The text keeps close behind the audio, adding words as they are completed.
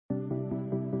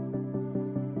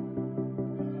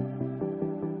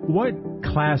What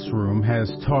classroom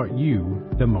has taught you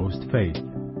the most faith?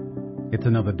 It's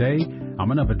another day.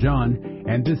 I'm another John,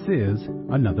 and this is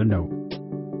Another Note.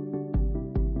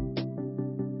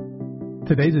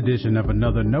 Today's edition of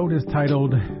Another Note is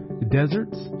titled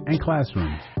Deserts and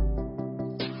Classrooms.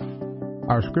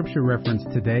 Our scripture reference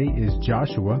today is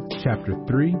Joshua chapter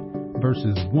 3,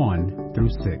 verses 1 through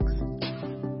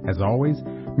 6. As always,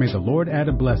 may the Lord add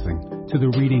a blessing to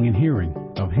the reading and hearing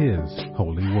of His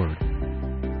holy word.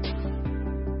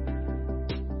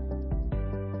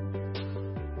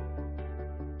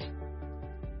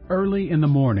 Early in the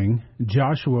morning,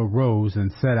 Joshua rose and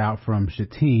set out from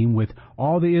Shittim with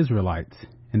all the Israelites,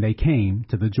 and they came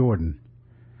to the Jordan.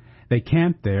 They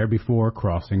camped there before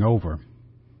crossing over.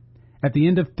 At the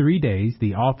end of 3 days,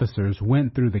 the officers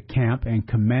went through the camp and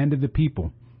commanded the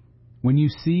people, "When you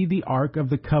see the ark of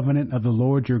the covenant of the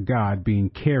Lord your God being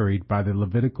carried by the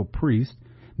Levitical priest,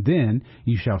 then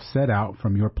you shall set out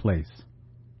from your place.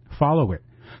 Follow it,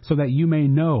 so that you may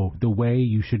know the way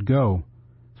you should go,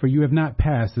 for you have not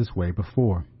passed this way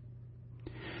before.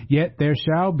 Yet there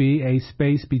shall be a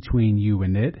space between you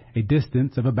and it, a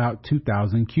distance of about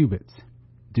 2,000 cubits.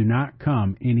 Do not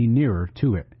come any nearer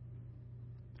to it."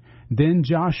 Then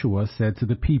Joshua said to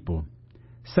the people,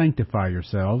 "Sanctify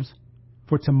yourselves,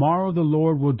 for tomorrow the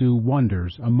Lord will do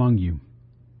wonders among you."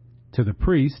 To the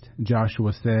priest,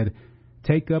 Joshua said,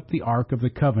 "Take up the ark of the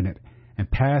covenant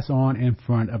and pass on in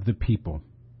front of the people."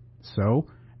 So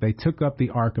they took up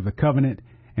the ark of the covenant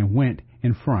and went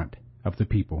in front of the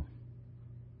people.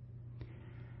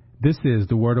 This is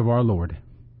the word of our Lord.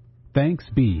 Thanks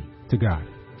be to God.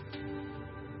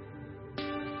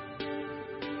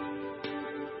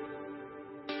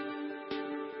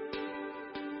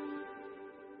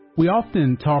 We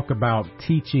often talk about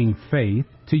teaching faith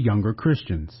to younger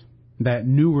Christians, that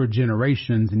newer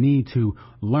generations need to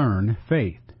learn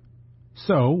faith.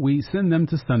 So we send them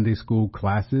to Sunday school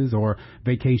classes or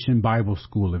vacation Bible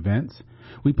school events.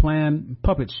 We plan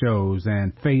puppet shows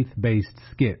and faith-based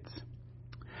skits.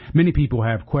 Many people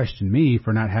have questioned me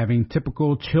for not having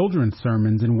typical children's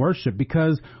sermons in worship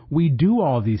because we do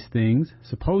all these things,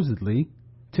 supposedly,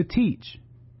 to teach.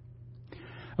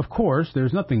 Of course,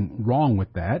 there's nothing wrong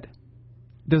with that.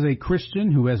 Does a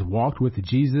Christian who has walked with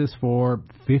Jesus for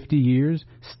 50 years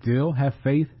still have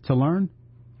faith to learn?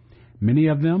 Many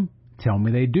of them tell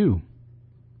me they do.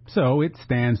 So it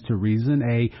stands to reason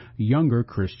a younger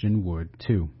Christian would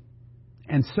too.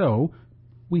 And so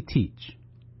we teach.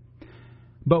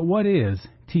 But what is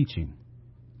teaching?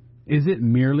 Is it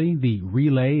merely the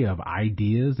relay of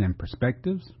ideas and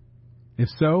perspectives? If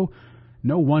so,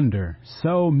 no wonder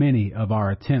so many of our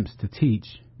attempts to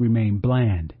teach remain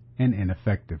bland and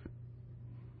ineffective.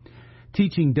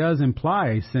 Teaching does imply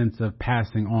a sense of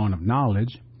passing on of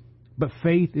knowledge, but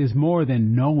faith is more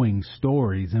than knowing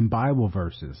stories and Bible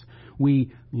verses.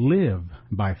 We live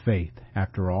by faith,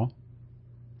 after all.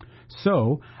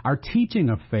 So, our teaching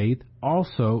of faith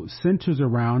also centers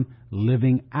around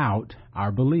living out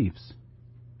our beliefs.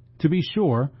 To be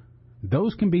sure,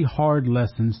 those can be hard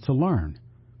lessons to learn,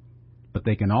 but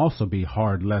they can also be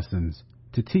hard lessons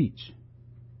to teach.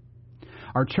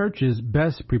 Our churches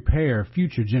best prepare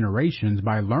future generations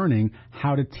by learning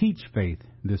how to teach faith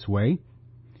this way.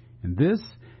 And this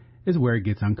is where it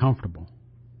gets uncomfortable.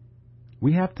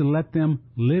 We have to let them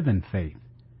live in faith.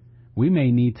 We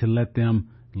may need to let them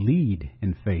lead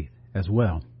in faith as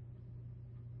well.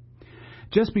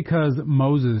 Just because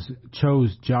Moses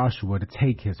chose Joshua to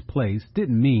take his place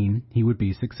didn't mean he would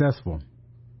be successful.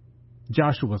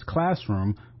 Joshua's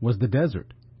classroom was the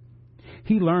desert.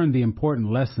 He learned the important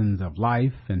lessons of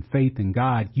life and faith in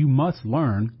God you must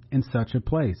learn in such a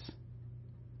place.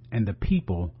 And the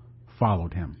people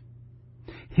followed him.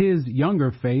 His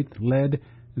younger faith led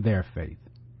their faith.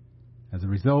 As a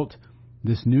result,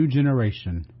 this new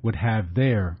generation would have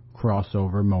their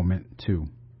crossover moment too.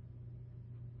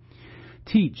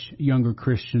 Teach younger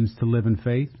Christians to live in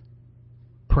faith.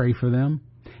 Pray for them.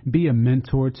 Be a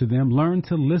mentor to them. Learn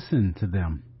to listen to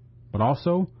them. But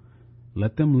also,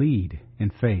 let them lead in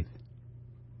faith.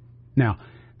 Now,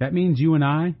 that means you and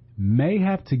I may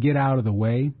have to get out of the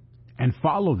way and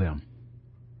follow them.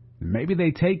 Maybe they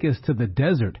take us to the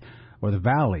desert or the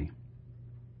valley.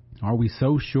 Are we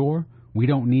so sure we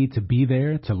don't need to be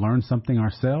there to learn something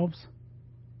ourselves?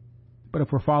 But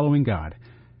if we're following God,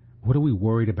 what are we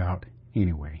worried about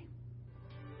anyway?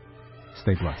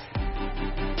 Stay blessed.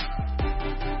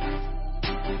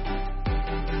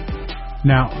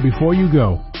 Now, before you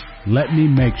go, let me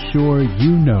make sure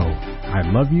you know I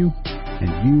love you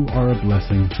and you are a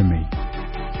blessing to me.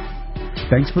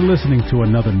 Thanks for listening to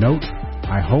Another Note.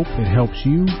 I hope it helps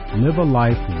you live a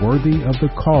life worthy of the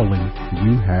calling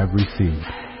you have received.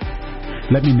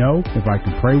 Let me know if I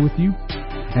can pray with you,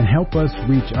 and help us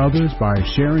reach others by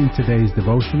sharing today's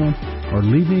devotional or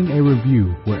leaving a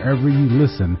review wherever you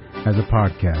listen as a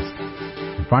podcast.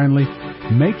 And finally,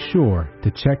 make sure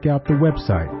to check out the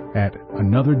website at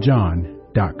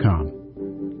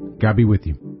anotherjohn.com. God be with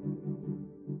you.